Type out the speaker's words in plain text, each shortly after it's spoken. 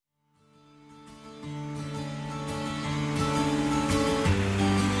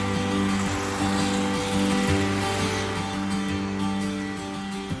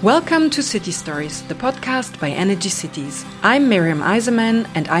Welcome to City Stories, the podcast by Energy Cities. I'm Miriam Eiserman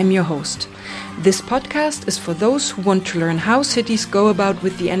and I'm your host. This podcast is for those who want to learn how cities go about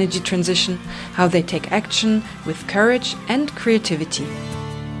with the energy transition, how they take action with courage and creativity.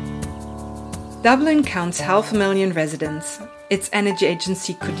 Dublin counts 500,000 residents. Its energy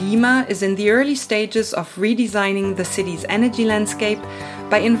agency Kodima is in the early stages of redesigning the city's energy landscape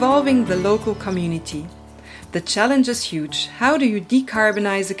by involving the local community. The challenge is huge. How do you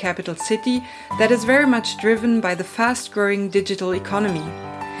decarbonize a capital city that is very much driven by the fast-growing digital economy?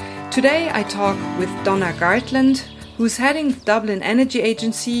 Today I talk with Donna Gartland, who's heading the Dublin Energy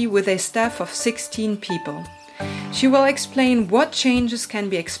Agency with a staff of 16 people. She will explain what changes can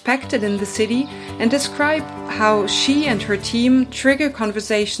be expected in the city and describe how she and her team trigger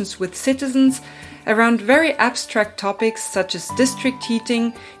conversations with citizens around very abstract topics such as district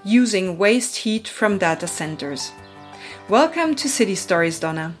heating using waste heat from data centers. Welcome to City Stories,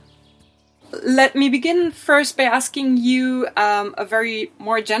 Donna. Let me begin first by asking you a very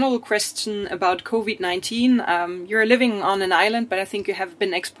more general question about COVID-19. You're living on an island, but I think you have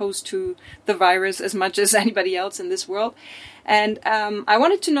been exposed to the virus as much as anybody else in this world. And I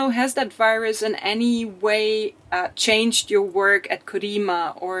wanted to know, has that virus in any way changed your work at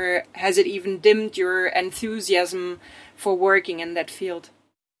Kodima, or has it even dimmed your enthusiasm for working in that field?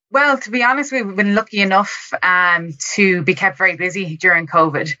 Well, to be honest, we've been lucky enough to be kept very busy during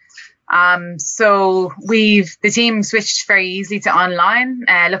COVID. So the team switched very easily to online.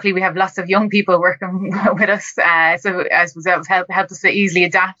 Luckily, we have lots of young people working with us, so I suppose that helped us to easily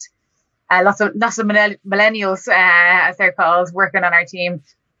adapt. Lots of millennials, as they're called, working on our team.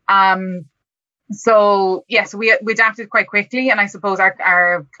 So we adapted quite quickly, and I suppose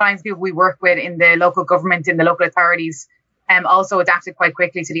our clients, people we work with in the local government, in the local authorities, also adapted quite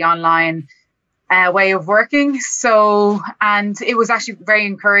quickly to the online way of working. So, and it was actually very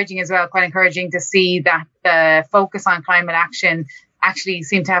encouraging as well, quite encouraging to see that the focus on climate action actually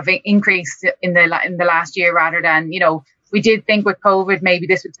seemed to have increased in the last year, rather than, we did think with COVID maybe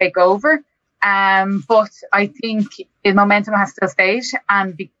this would take over. But I think the momentum has still stayed,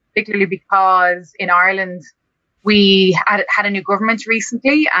 and particularly because in Ireland we had a new government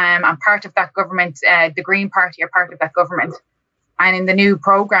recently, and part of that government, the Green Party, are part of that government. And in the new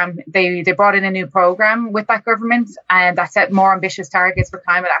programme, they brought in a new programme with that government, and that set more ambitious targets for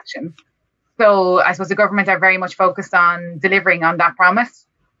climate action. So I suppose the government are very much focused on delivering on that promise.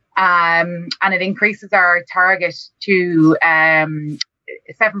 And it increases our target to 7%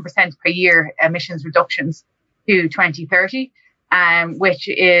 per year emissions reductions to 2030, which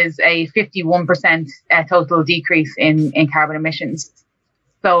is a 51% total decrease in carbon emissions.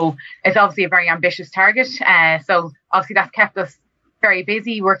 So it's obviously a very ambitious target. So obviously that's kept us very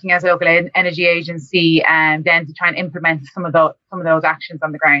busy working as a local energy agency, and then to try and implement some of those actions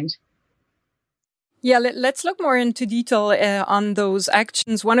on the ground. Yeah, let's look more into detail on those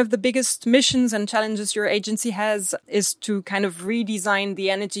actions. One of the biggest missions and challenges your agency has is to kind of redesign the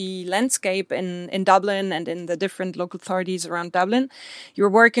energy landscape in Dublin and in the different local authorities around Dublin.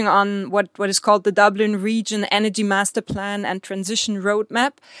 You're working on what is called the Dublin Region Energy Master Plan and Transition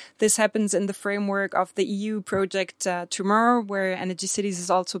Roadmap. This happens in the framework of the EU project Tomorrow, where Energy Cities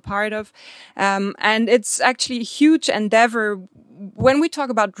is also part of. And it's actually a huge endeavor. When we talk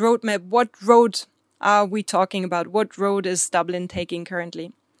about roadmap, what road are we talking about? What road is Dublin taking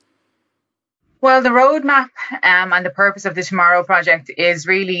currently? Well, the roadmap and the purpose of the Tomorrow project is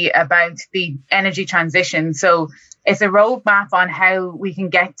really about the energy transition. So it's a roadmap on how we can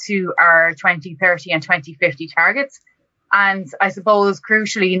get to our 2030 and 2050 targets. And I suppose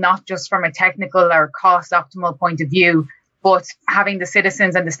crucially, not just from a technical or cost optimal point of view, but having the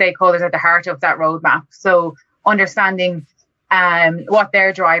citizens and the stakeholders at the heart of that roadmap. So understanding what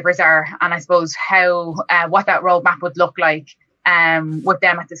their drivers are, and I suppose how what that roadmap would look like with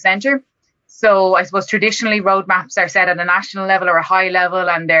them at the centre. So I suppose traditionally roadmaps are set at a national level or a high level,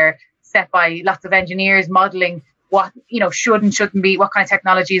 and they're set by lots of engineers modelling what should and shouldn't be, what kind of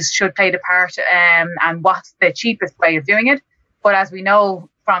technologies should play the part, and what's the cheapest way of doing it. But as we know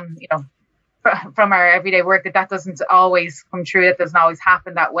from our everyday work, that doesn't always come true. That doesn't always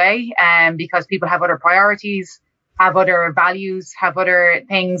happen that way, because people have other priorities, have other values, have other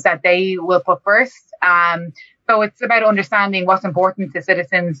things that they will put first. So it's about understanding what's important to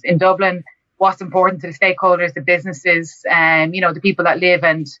citizens in Dublin, what's important to the stakeholders, the businesses, the people that live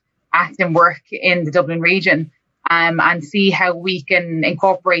and act and work in the Dublin region, and see how we can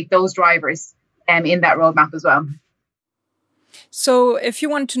incorporate those drivers in that roadmap as well. So if you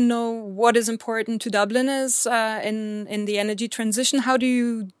want to know what is important to Dubliners in the energy transition, how do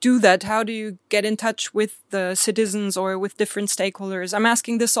you do that? How do you get in touch with the citizens or with different stakeholders? I'm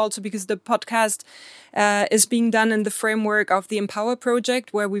asking this also because the podcast is being done in the framework of the Empower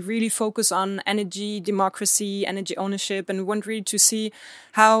project, where we really focus on energy democracy, energy ownership, and we want really to see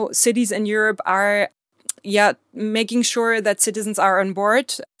how cities in Europe are making sure that citizens are on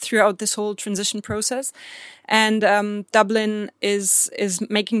board throughout this whole transition process. And Dublin is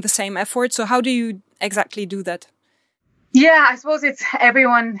making the same effort. So how do you exactly do that? Yeah, I suppose it's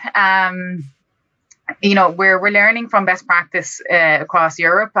everyone. We're learning from best practice across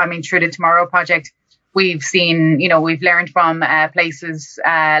Europe. I mean, through the Tomorrow project, we've seen, we've learned from places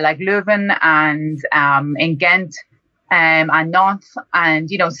like Leuven and in Ghent. And Nantes, and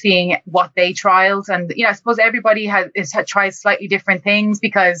seeing what they trialed, and I suppose everybody has tried slightly different things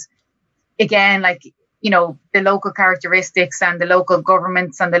because, again, the local characteristics and the local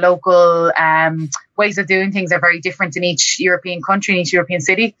governments and the local ways of doing things are very different in each European country, in each European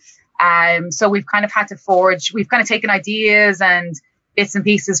city. So we've kind of had to we've kind of taken ideas and bits and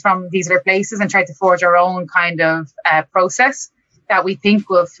pieces from these other places and tried to forge our own kind of process that we think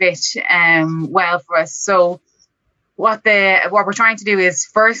will fit well for us. So what we're trying to do is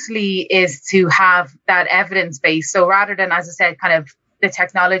to have that evidence base. So rather than, as I said, kind of the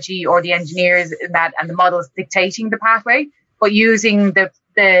technology or the engineers and the models dictating the pathway, but using the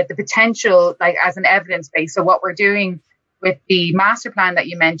potential as an evidence base. So what we're doing with the master plan that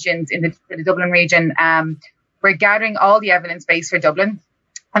you mentioned in the Dublin region, we're gathering all the evidence base for Dublin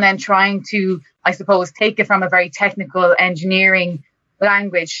and then trying to, I suppose, take it from a very technical engineering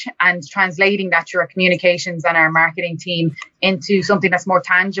language and translating that through our communications and our marketing team into something that's more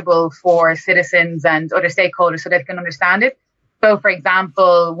tangible for citizens and other stakeholders so they can understand it. So, for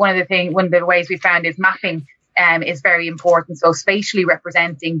example, one of the ways we found is mapping is very important. So spatially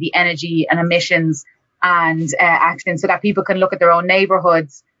representing the energy and emissions and action so that people can look at their own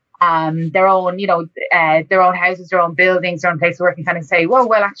neighborhoods, their own houses, their own buildings, their own place of work, and kind of say,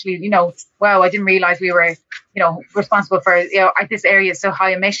 well, actually, I didn't realize we were, responsible for, this area is so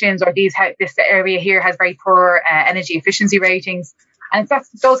high emissions, or this area here has very poor energy efficiency ratings. And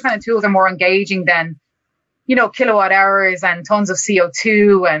those kind of tools are more engaging than, kilowatt hours and tons of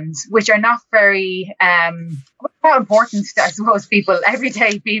CO2, and which are not very, not important to, I suppose, people,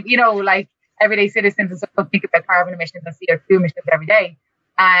 everyday citizens don't think about carbon emissions and CO2 emissions every day.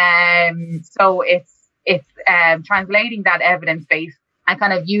 So it's translating that evidence base and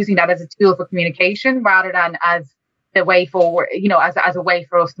kind of using that as a tool for communication rather than as the way forward, as a way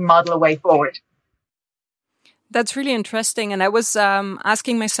for us to model a way forward. That's really interesting. And I was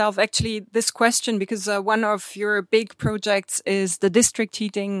asking myself actually this question because one of your big projects is the district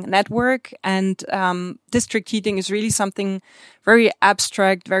heating network. And district heating is really something very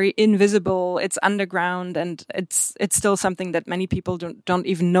abstract, very invisible. It's underground, and it's still something that many people don't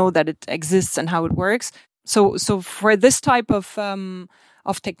even know that it exists and how it works. So for this type of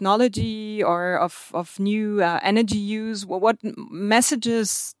technology or of new energy use, what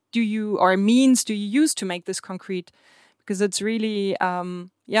messages do you use to make this concrete? Because it's really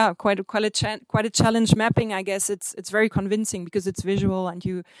quite a challenge mapping. I guess it's very convincing because it's visual and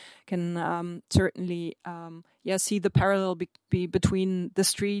you can certainly see the parallel between the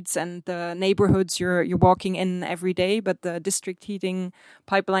streets and the neighborhoods you're walking in every day. But the district heating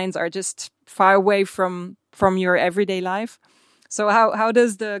pipelines are just far away from your everyday life. So how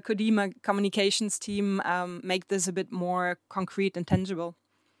does the Codima communications team make this a bit more concrete and tangible?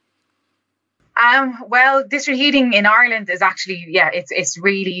 Well, district heating in Ireland is actually, it's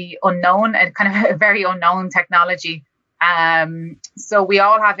really unknown and kind of a very unknown technology. So we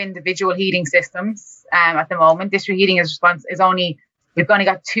all have individual heating systems at the moment. District heating we've only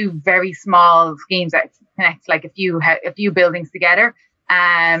got two very small schemes that connect like a few buildings together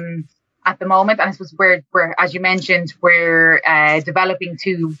at the moment. And I suppose we're as you mentioned, we're developing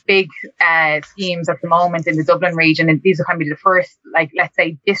two big schemes at the moment in the Dublin region, and these are going to be the first, let's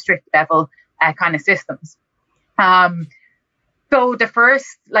say, district level kind of systems. So the first,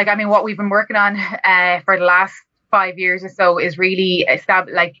 what we've been working on for the last 5 years or so is really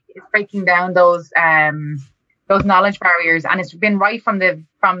breaking down those knowledge barriers, and it's been right from the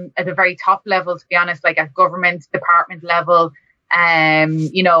very top level, to be honest, like at government department level, our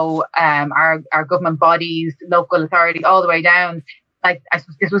government bodies, local authority, all the way down. I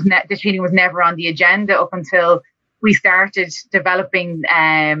suppose this meeting was never on the agenda up until we started developing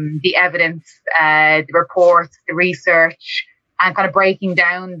the evidence, the reports, the research, and kind of breaking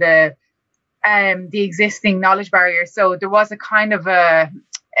down the existing knowledge barriers. So there was a kind of a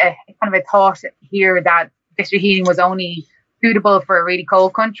thought here that district heating was only suitable for really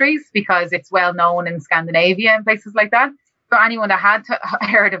cold countries because it's well known in Scandinavia and places like that. So anyone that had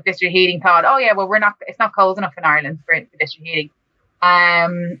heard of district heating thought, oh yeah, well it's not cold enough in Ireland for district heating.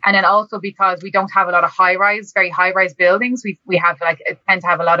 And then also because we don't have a lot of very high rise buildings, we have tend to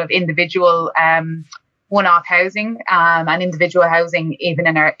have a lot of individual one-off housing and individual housing even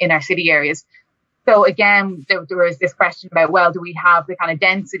in our city areas. So again, there was this question about, well, do we have the kind of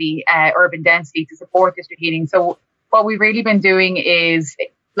density, urban density to support district heating? So what we've really been doing is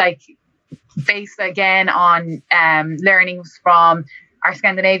based again on learnings from our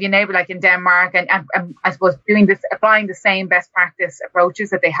Scandinavian neighbour, like in Denmark, and I suppose applying the same best practice approaches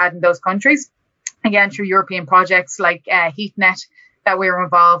that they had in those countries, again through European projects like HeatNet that we were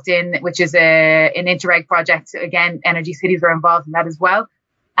involved in, which is an Interreg project. Again, energy cities were involved in that as well.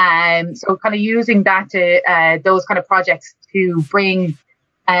 So kind of using that to those kind of projects to bring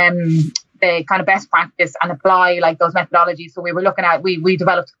the kind of best practice and apply those methodologies. So we were looking at, we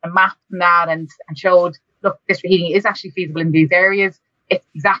developed a map from that and showed, look, district heating is actually feasible in these areas. It's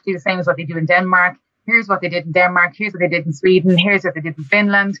exactly the same as what they do in Denmark. Here's what they did in Denmark. Here's what they did in Sweden. Here's what they did in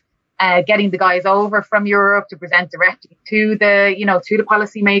Finland. Getting the guys over from Europe to present directly to the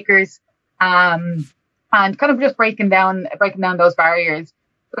policymakers, and kind of just breaking down those barriers.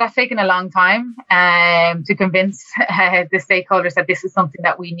 But that's taken a long time to convince the stakeholders that this is something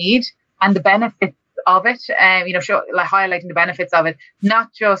that we need and the benefits of it. Highlighting the benefits of it,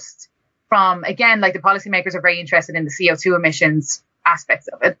 not just from, again, the policymakers are very interested in the CO2 emissions aspects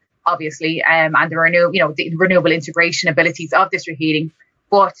of it, obviously, and the renewable integration abilities of district heating.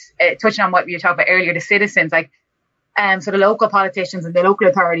 But touching on what you were talking about earlier, the citizens, so the local politicians and the local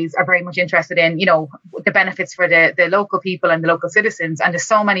authorities are very much interested in, the benefits for the local people and the local citizens. And there's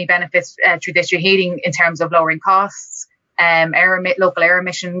so many benefits through district heating in terms of lowering costs, local air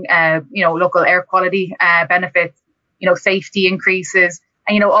emission, local air quality benefits, safety increases,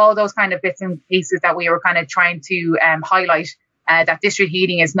 and, all those kind of bits and pieces that we were kind of trying to highlight, that district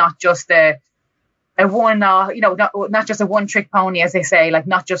heating is not just not just a one-trick pony, as they say,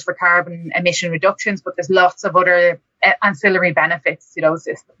 not just for carbon emission reductions, but there's lots of other ancillary benefits to those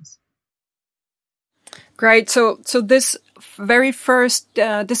systems. Great. So this very first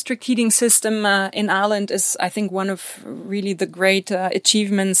district heating system in Ireland is, I think, one of really the great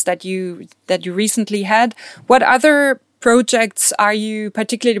achievements that you recently had. What other projects are you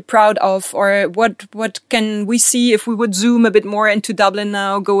particularly proud of, or what can we see if we would zoom a bit more into Dublin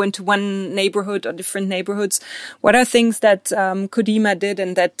now, go into one neighborhood or different neighborhoods? What are things that Kodima did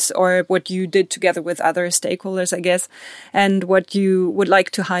or what you did together with other stakeholders, I guess, and what you would like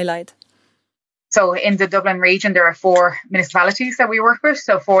to highlight? So in the Dublin region, there are 4 municipalities that we work with,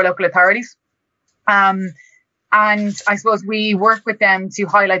 so 4 local authorities. And I suppose we work with them to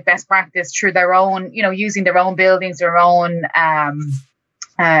highlight best practice through their own, using their own buildings, their own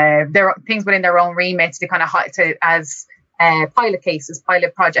things within their own remit to kind of as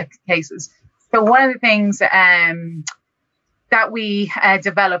pilot project cases. So one of the things that we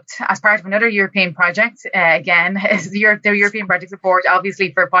developed as part of another European project, again, is the European project support.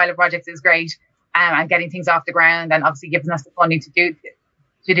 Obviously, for pilot projects is great, and getting things off the ground, and obviously giving us the funding to do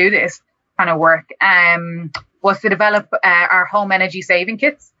this kind of work. Was to develop our home energy saving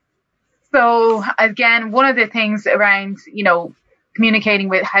kits. So again, one of the things around, communicating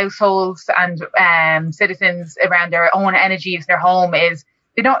with households and citizens around their own energy use in their home is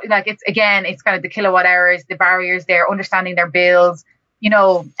they don't it's kind of the kilowatt hours, the barriers there, understanding their bills.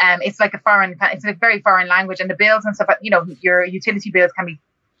 It's it's a very foreign language, and the bills and stuff. Your utility bills can be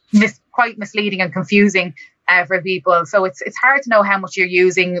quite misleading and confusing for people. So it's hard to know how much you're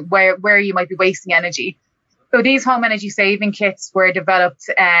using, where you might be wasting energy. So these home energy saving kits were developed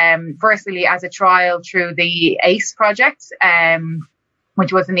firstly as a trial through the ACE project,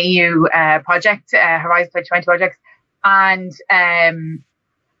 which was an EU project, Horizon 2020 project. And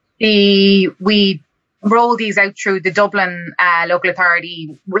we rolled these out through the Dublin local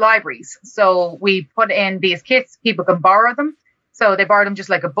authority libraries. So we put in these kits, people can borrow them. So they borrow them just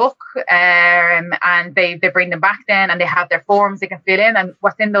like a book, and they bring them back then, and they have their forms they can fill in. And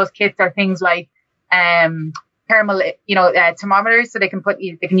what's in those kits are things like thermal, thermometers, so they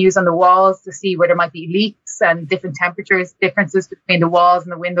can use on the walls to see where there might be leaks and different differences between the walls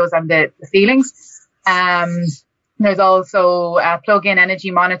and the windows and the ceilings. There's also plug-in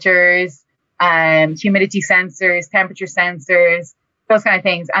energy monitors, humidity sensors, temperature sensors, those kind of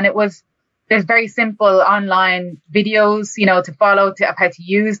things. And there's very simple online videos, to follow of how to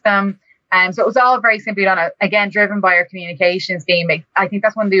use them. So it was all very simply done, again, driven by our communications team. I think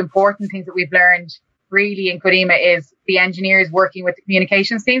that's one of the important things that we've learned really in Kodima is the engineers working with the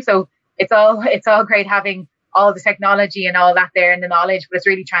communications team. So it's all great having all the technology and all that there and the knowledge, but it's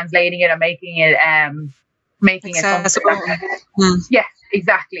really translating it and making it accessible. Yes,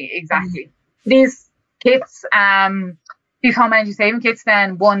 exactly. These kits, these home energy saving kits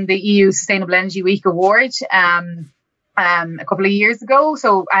then won the EU Sustainable Energy Week award a couple of years ago.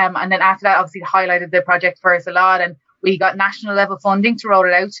 So and then after that, obviously highlighted the project for us a lot, and we got national level funding to roll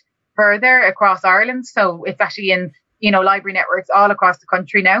it out further across Ireland. So it's actually in, library networks all across the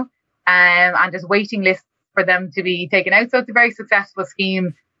country now, and there's waiting lists for them to be taken out. So it's a very successful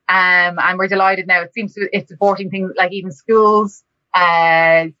scheme, and we're delighted now. It seems it's supporting things like even schools,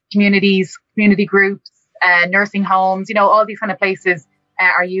 communities, community groups, nursing homes, all these kind of places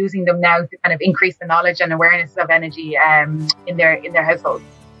are using them now to kind of increase the knowledge and awareness of energy in their households.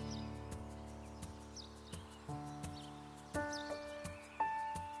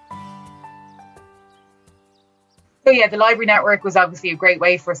 So yeah, the library network was obviously a great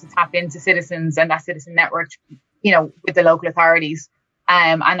way for us to tap into citizens and that citizen network, with the local authorities.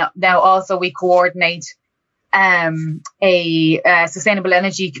 And now also we coordinate a sustainable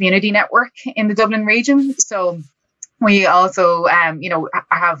energy community network in the Dublin region. So we also,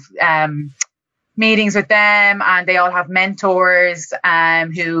 have meetings with them, and they all have mentors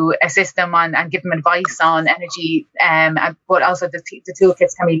who assist them and give them advice on energy. But also the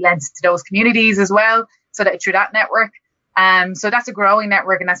toolkits can be lent to those communities as well, so that through that network. So that's a growing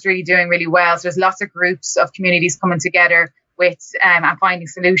network, and that's really doing really well. So there's lots of groups of communities coming together with and finding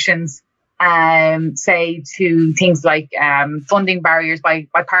solutions, say to things like funding barriers by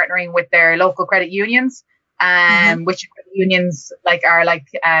partnering with their local credit unions, which credit unions are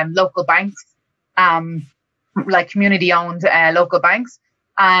local banks, like community owned local banks,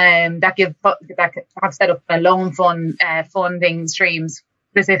 that have set up a loan funding streams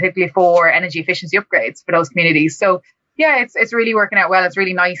specifically for energy efficiency upgrades for those communities. So yeah, it's really working out well. It's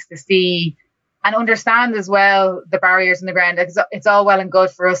really nice to see and understand as well the barriers in the ground. It's all well and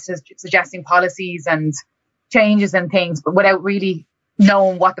good for us suggesting policies and changes and things, but without really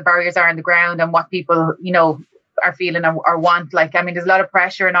knowing what the barriers are in the ground and what people, are feeling or want. There's a lot of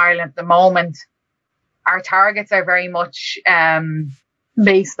pressure in Ireland at the moment. Our targets are very much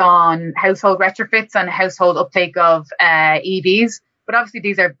based on household retrofits and household uptake of EVs. But obviously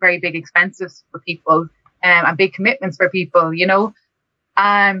these are very big expenses for people and big commitments for people, there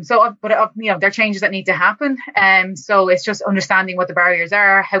are changes that need to happen. So it's just understanding what the barriers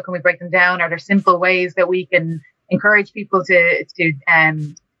are. How can we break them down? Are there simple ways that we can encourage people to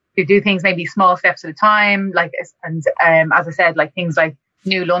do things, maybe small steps at a time? As I said, things like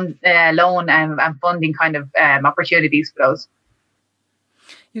new loan and funding kind of opportunities for those.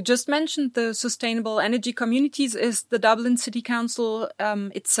 You just mentioned the sustainable energy communities. Is the Dublin City Council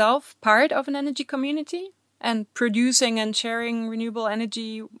itself part of an energy community and producing and sharing renewable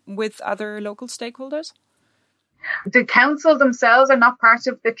energy with other local stakeholders? The council themselves are not part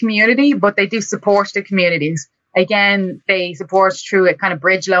of the community, but they do support the communities. Again, they support through a kind of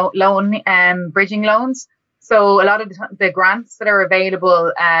bridging loans. So a lot of the grants that are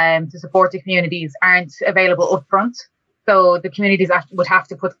available to support the communities aren't available upfront. So the communities would have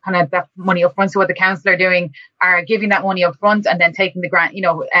to put kind of that money up front. So what the council are doing are giving that money up front and then taking the grant,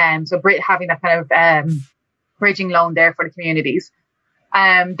 so having that kind of bridging loan there for the communities.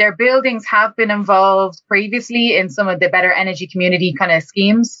 Their buildings have been involved previously in some of the better energy community kind of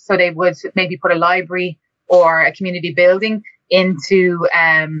schemes. So they would maybe put a library or a community building into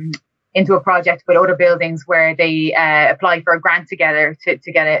a project with other buildings where they apply for a grant together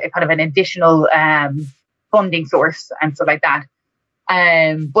to get a kind of an additional funding source and stuff like that.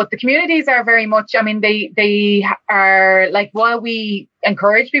 But the communities are very much, they are while we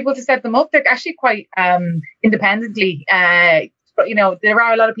encourage people to set them up, they're actually quite independently. There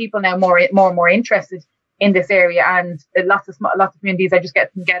are a lot of people now more and more interested in this area, and lots of communities are just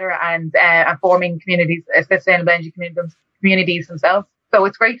getting together and forming communities, sustainable energy communities themselves. So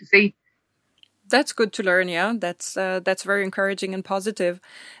it's great to see. That's good to learn. Yeah, that's very encouraging and positive.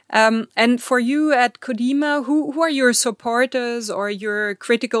 And for you at Kodima, who are your supporters or your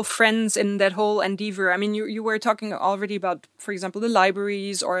critical friends in that whole endeavor? You were talking already about, for example, the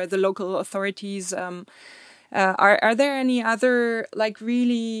libraries or the local authorities. Are there any other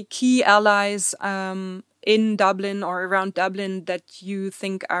really key allies in Dublin or around Dublin that you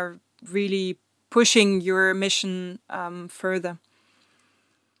think are really pushing your mission further?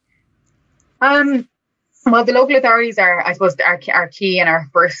 Well, the local authorities are, I suppose, our key and our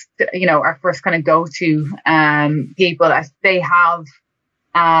first kind of go-to people, as they have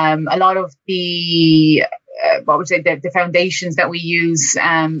a lot of the the foundations that we use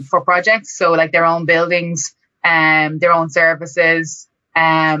for projects. So their own buildings, their own services,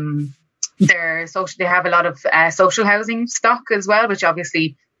 they have a lot of social housing stock as well, which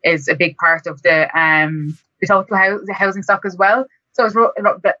obviously is a big part of the total housing stock as well. So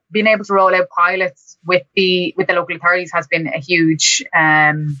being able to roll out pilots with the local authorities has been a huge,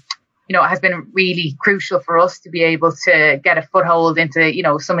 has been really crucial for us to be able to get a foothold into,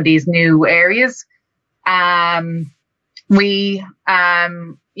 some of these new areas. There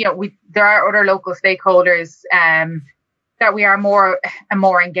are other local stakeholders that we are more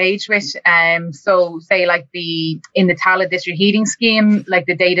engaged with. So say like in the Tallaght district heating scheme, like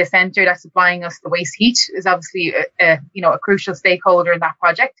the data centre that's supplying us the waste heat is obviously a crucial stakeholder in that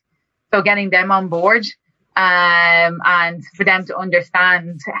project. So getting them on board and for them to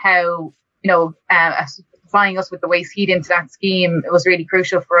understand how, supplying us with the waste heat into that scheme, it was really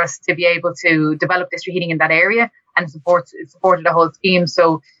crucial for us to be able to develop district heating in that area, and it supported the whole scheme.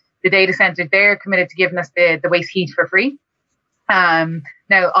 So the data centre, they're committed to giving us the waste heat for free.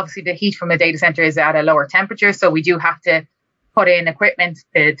 Now, obviously, the heat from the data center is at a lower temperature, so we do have to put in equipment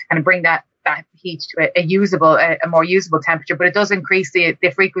to kind of bring that heat to a more usable temperature. But it does increase the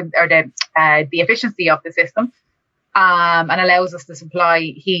efficiency of the system, and allows us to supply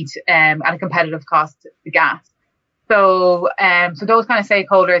heat at a competitive cost to gas. So those kind of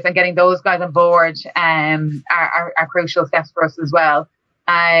stakeholders and getting those guys on board are crucial steps for us as well.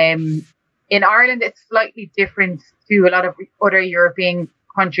 In Ireland, it's slightly different to a lot of other European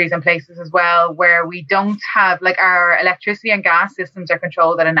countries and places as well, where we don't have, like, our electricity and gas systems are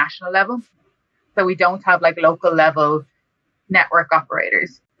controlled at a national level. So we don't have like local level network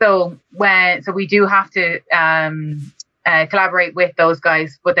operators. So we do have to collaborate with those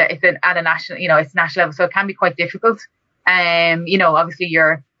guys, but it's at a national, it's national level. So it can be quite difficult. Obviously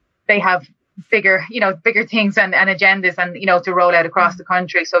they have bigger things and agendas and, to roll out across the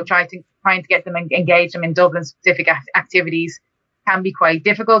country. So trying to get them and engage them in Dublin specific activities can be quite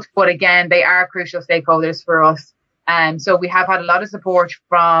difficult. But again, they are crucial stakeholders for us. So we have had a lot of support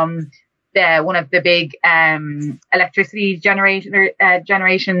from one of the big electricity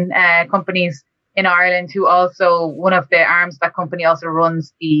generation companies in Ireland, who also, one of the arms of that company also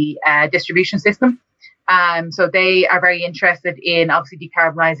runs the distribution system. So they are very interested in obviously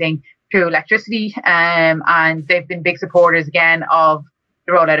decarbonising through electricity, and they've been big supporters again of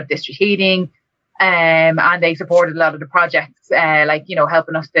the rollout of district heating, and they supported a lot of the projects,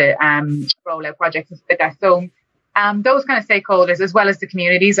 helping us to roll out projects and stuff like that. So those kind of stakeholders, as well as the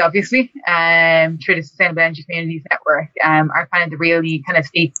communities, obviously, through the Sustainable Energy Communities Network, are kind of the really kind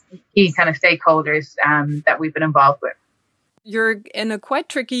of key kind of stakeholders that we've been involved with. You're in a quite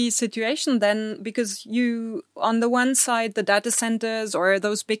tricky situation then, because you, on the one side, the data centers or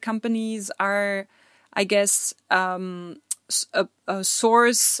those big companies are, I guess, a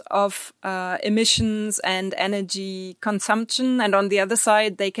source of emissions and energy consumption, and on the other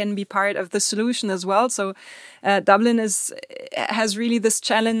side, they can be part of the solution as well. So Dublin has really this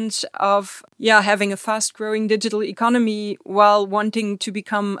challenge of having a fast-growing digital economy while wanting to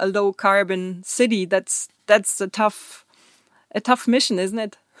become a low-carbon city. That's a tough mission, isn't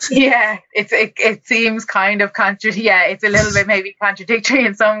it? Yeah, it seems kind of it's a little bit maybe contradictory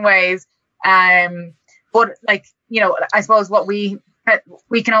in some ways. But I suppose what we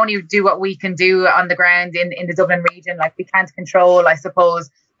can only do what we can do on the ground in the Dublin region. Like, we can't control, I suppose,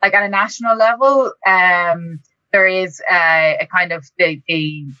 like at a national level, there is a kind of the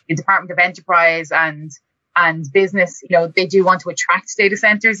Department of Enterprise and Business, they do want to attract data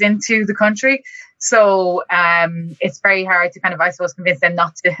centers into the country. So it's very hard to kind of, I suppose, convince them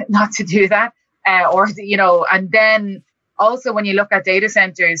not to do that. And then also when you look at data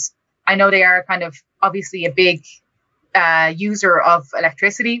centers, I know they are kind of obviously a big user of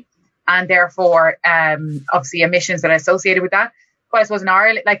electricity, and therefore obviously emissions that are associated with that. But I suppose in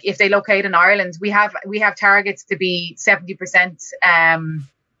Ireland, like if they locate in Ireland, we have targets to be 70%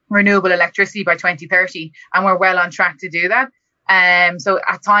 renewable electricity by 2030, and we're well on track to do that. So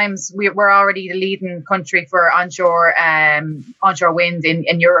at times we're already the leading country for onshore wind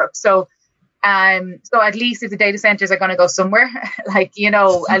in Europe. So at least if the data centers are going to go somewhere, at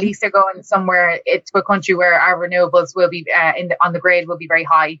least they're going somewhere to a country where our renewables will be on the grid will be very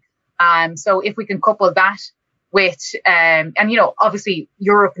high. So if we can couple that with, obviously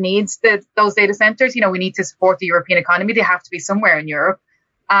Europe needs those data centers. We need to support the European economy. They have to be somewhere in Europe.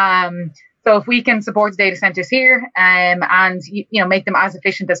 So if we can support the data centers here, and make them as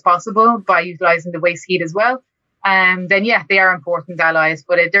efficient as possible by utilizing the waste heat as well, then they are important allies.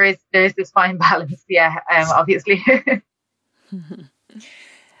 But there is this fine balance, obviously.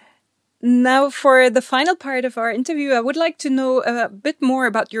 Now, for the final part of our interview, I would like to know a bit more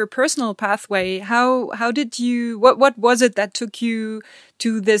about your personal pathway. How did you, what was it that took you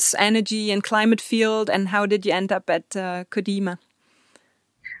to this energy and climate field, and how did you end up at Kodima?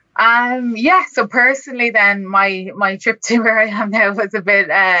 So personally then, my trip to where I am now was a bit,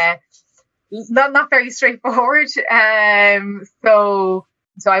 not very straightforward. So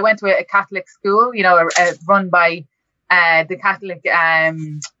I went to a Catholic school, run by the Catholic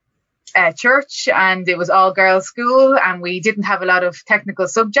church, and it was all girls school, and we didn't have a lot of technical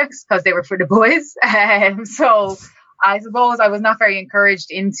subjects because they were for the boys. So I suppose I was not very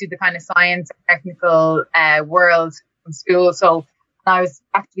encouraged into the kind of science and technical world from school. So I was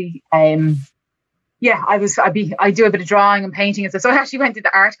actually I do a bit of drawing and painting and stuff. So I actually went to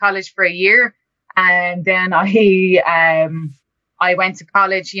the art college for a year, and then I went to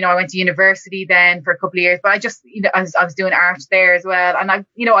college, I went to university then for a couple of years, but I just, I was doing art there as well. And I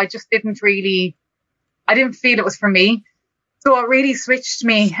just I didn't feel it was for me. So what really switched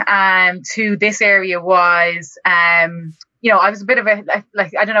me to this area was, I was a bit of a,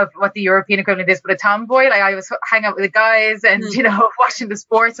 like, I don't know what the European equivalent is, but a tomboy. Like I was hanging out with the guys and, watching the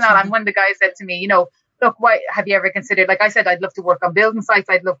sports and all. And one of the guys said to me, look, why have you ever considered, like I said, I'd love to work on building sites.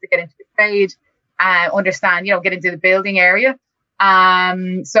 I'd love to get into the trade, understand, get into the building area.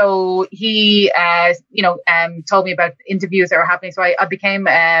 So he, told me about interviews that were happening. So I became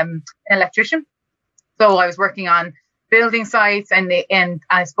an electrician. So I was working on building sites, and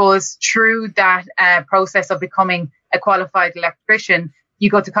I suppose through that process of becoming a qualified electrician, you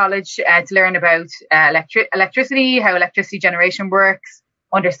go to college to learn about electricity, how electricity generation works,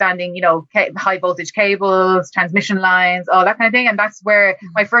 understanding, high voltage cables, transmission lines, all that kind of thing. And that's where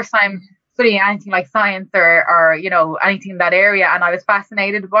my first time studying anything like science or anything in that area, and I was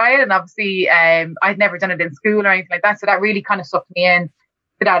fascinated by it. And obviously I'd never done it in school or anything like that, so that really kind of sucked me in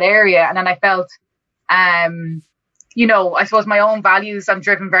to that area. And then I felt I suppose my own values, I'm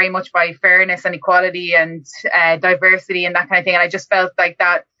driven very much by fairness and equality and diversity and that kind of thing. And I just felt like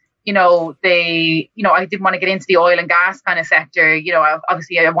that, I didn't want to get into the oil and gas kind of sector.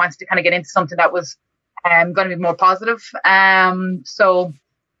 Obviously I wanted to kind of get into something that was going to be more positive. So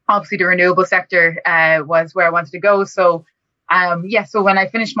obviously the renewable sector was where I wanted to go. So so when I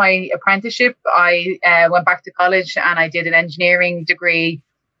finished my apprenticeship, I went back to college and I did an engineering degree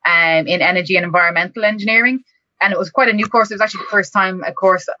in energy and environmental engineering. And it was quite a new course. It was actually the first time a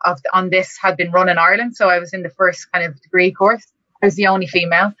course on this had been run in Ireland. So I was in the first kind of degree course. I was the only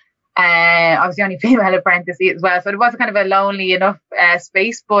female. I was the only female apprentice as well. So it was kind of a lonely enough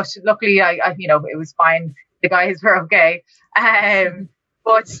space. But luckily, I it was fine. The guys were okay.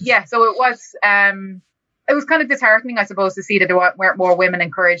 But yeah, so it was kind of disheartening, I suppose, to see that there weren't more women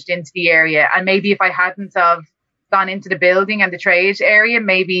encouraged into the area. And maybe if I hadn't have gone into the building and the trade area,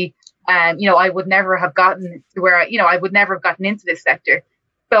 maybe I would never have gotten to where I would never have gotten into this sector.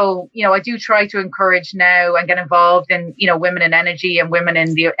 So, I do try to encourage now and get involved in, women in energy and women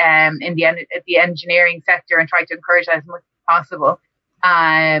in the engineering sector, and try to encourage that as much as possible.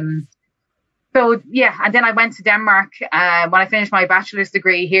 So, yeah, and then I went to Denmark. When I finished my bachelor's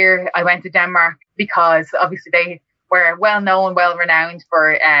degree here, I went to Denmark because obviously they were well known, well renowned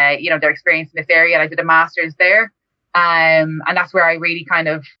for, their experience in this area. And I did a master's there. And that's where I really kind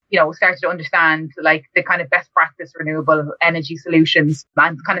of, started to understand like the kind of best practice renewable energy solutions,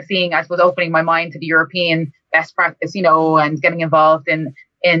 and kind of seeing, I suppose, opening my mind to the European best practice, and getting involved in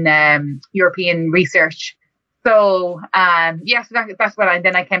European research. So, so that's what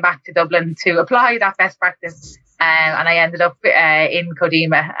then I came back to Dublin to apply that best practice. And I ended up in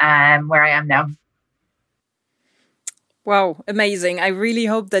Kodima, where I am now. Wow, amazing. I really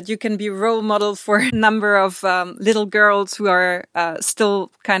hope that you can be a role model for a number of little girls who are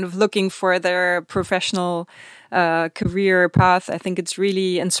still kind of looking for their professional career path. I think it's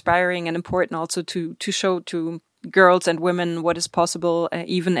really inspiring and important also to show to girls and women what is possible,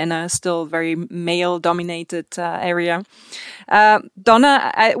 even in a still very male-dominated area.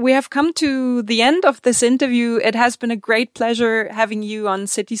 Donna, we have come to the end of this interview. It has been a great pleasure having you on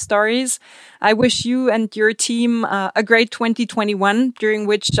City Stories. I wish you and your team a great 2021, during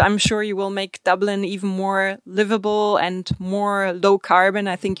which I'm sure you will make Dublin even more livable and more low carbon.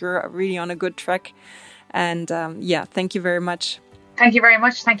 I think you're really on a good track. And thank you very much. Thank you very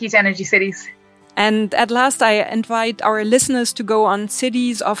much. Thank you to Energy Cities. And at last, I invite our listeners to go on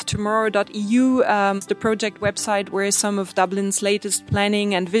citiesoftomorrow.eu, the project website where some of Dublin's latest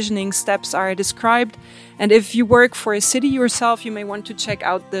planning and visioning steps are described. And if you work for a city yourself, you may want to check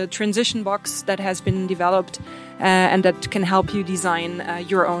out the transition box that has been developed and that can help you design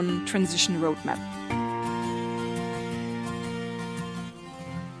your own transition roadmap.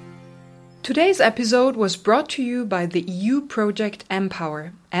 Today's episode was brought to you by the EU project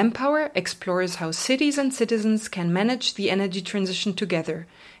Empower. Empower explores how cities and citizens can manage the energy transition together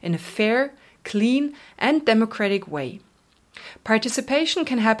in a fair, clean, and democratic way. Participation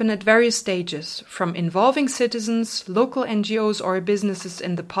can happen at various stages, from involving citizens, local NGOs or businesses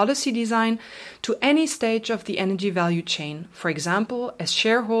in the policy design, to any stage of the energy value chain, for example, as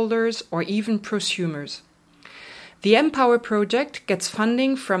shareholders or even prosumers. The Empower project gets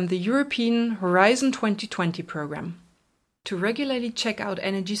funding from the European Horizon 2020 program. To regularly check out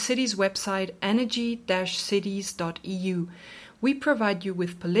Energy Cities' website energy-cities.eu, we provide you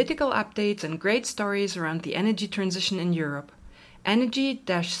with political updates and great stories around the energy transition in Europe.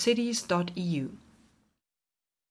 energy-cities.eu